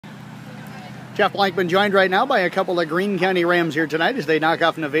Jeff Blankman joined right now by a couple of Greene County Rams here tonight as they knock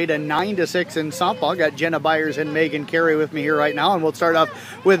off Nevada 9-6 in softball. Got Jenna Beyers and Carey with me here right now, and we'll start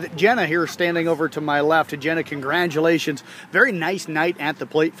off with Jenna here standing over to my left. Jenna, congratulations. Very nice night at the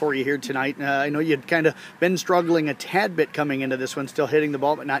plate for you here tonight. I know you'd kind of been struggling a tad bit coming into this one, still hitting the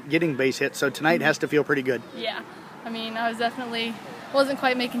ball but not getting base hits, so tonight has to feel pretty good. Yeah, I mean, I wasn't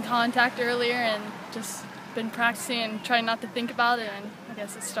quite making contact earlier and just been practicing and trying not to think about it, and I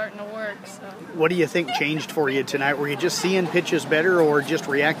guess it's starting to work. So, what do you think changed for you tonight? Were you just seeing pitches better or just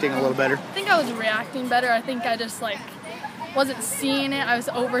reacting a little better? I think I was reacting better. I think I just wasn't seeing it. I was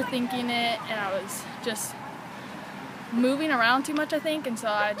overthinking it, and I was just moving around too much, I think, and so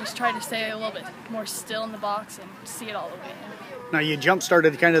I just tried to stay a little bit more still in the box and see it all the way in. Now, you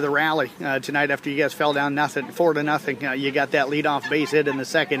jump-started kind of the rally tonight after you guys fell down 4-0. You got that leadoff base hit in the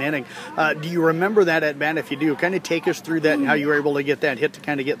second inning. Do you remember that at bat? If you do, kind of take us through that and how you were able to get that hit to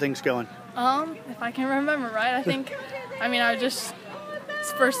kind of get things going. If I can remember right, I think, I was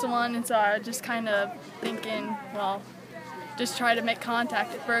first one, and so I was just kind of thinking, well, just try to make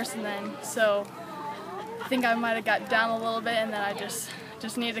contact at first, and then, so I think I might have got down a little bit, and then I just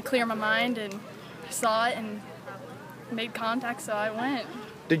needed to clear my mind, and I saw it and made contact, so I went.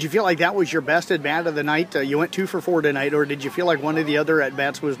 Did you feel like that was your best at-bat of the night? You went 2 for 4 tonight, or did you feel like one of the other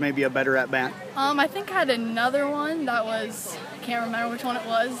at-bats was maybe a better at-bat? I think I had another one that was, I can't remember which one it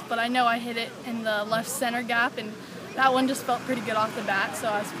was, but I know I hit it in the left center gap, and that one just felt pretty good off the bat, so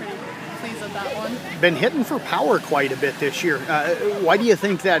I was pretty pleased with that one. Been hitting for power quite a bit this year. Why do you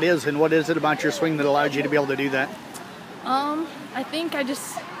think that is, and what is it about your swing that allowed you to be able to do that? I think I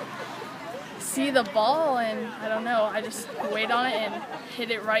just see the ball, and I don't know, I just wait on it and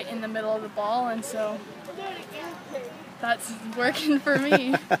hit it right in the middle of the ball, and so that's working for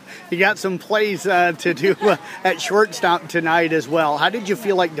me. You got some plays to do at shortstop tonight as well. How did you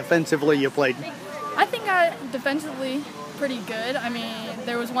feel like defensively you played? I think defensively pretty good. I mean,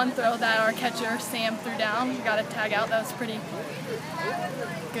 there was one throw that our catcher Sam threw down. We got a tag out. That was pretty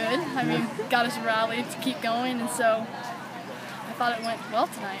good. I mean, got us rallied to keep going, and so I thought it went well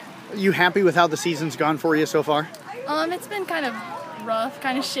tonight. You happy with how the season's gone for you so far? It's been kind of rough,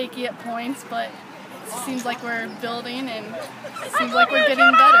 kind of shaky at points, but it seems like we're building and it seems like we're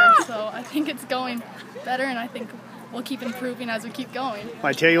getting better. So I think it's going better, and I think we'll keep improving as we keep going. Well,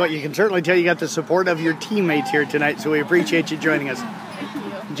 I tell you what, you can certainly tell you got the support of your teammates here tonight, so we appreciate you joining us. Thank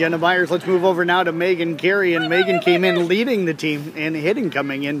you. Jenna Beyers, let's move over now to Carey, and Megan came in leading the team and hitting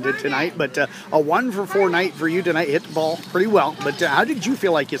coming into tonight, but a 1 for 4 night for you tonight. Hit the ball pretty well, but how did you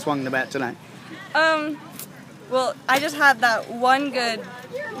feel like you swung the bat tonight? Well, I just had that one good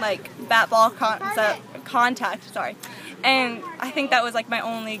bat ball contact, and I think that was my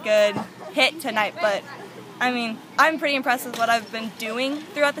only good hit tonight, but I mean, I'm pretty impressed with what I've been doing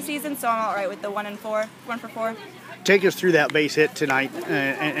throughout the season, so I'm all right with the 1 for 4. Take us through that base hit tonight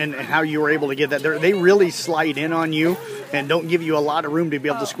and how you were able to get that. They really slide in on you and don't give you a lot of room to be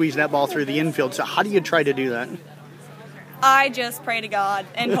able to squeeze that ball through the infield. So how do you try to do that? I just pray to God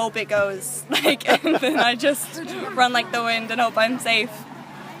and hope it goes. And then I just run like the wind and hope I'm safe.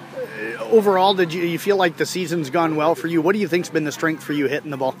 Overall, did you feel like the season's gone well for you? What do you think's been the strength for you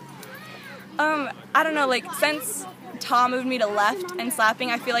hitting the ball? I don't know, since Tom moved me to left and slapping,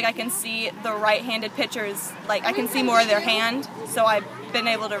 I feel like I can see the right-handed pitchers, I can see more of their hand, so I've been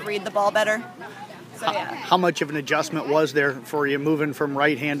able to read the ball better. So yeah. How much of an adjustment was there for you moving from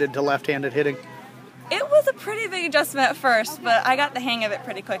right-handed to left-handed hitting? It was a pretty big adjustment at first, but I got the hang of it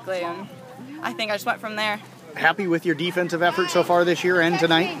pretty quickly, and I think I just went from there. Happy with your defensive effort so far this year and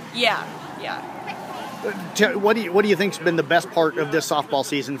tonight? Yeah. What do you think's been the best part of this softball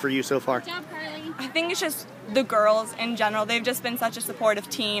season for you so far? I think it's just the girls in general. They've just been such a supportive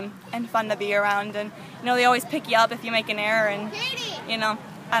team and fun to be around, and they always pick you up if you make an error, and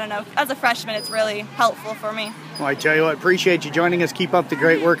I don't know, as a freshman it's really helpful for me. Well, I tell you what, appreciate you joining us. Keep up the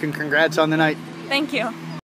great work and congrats on the night. Thank you.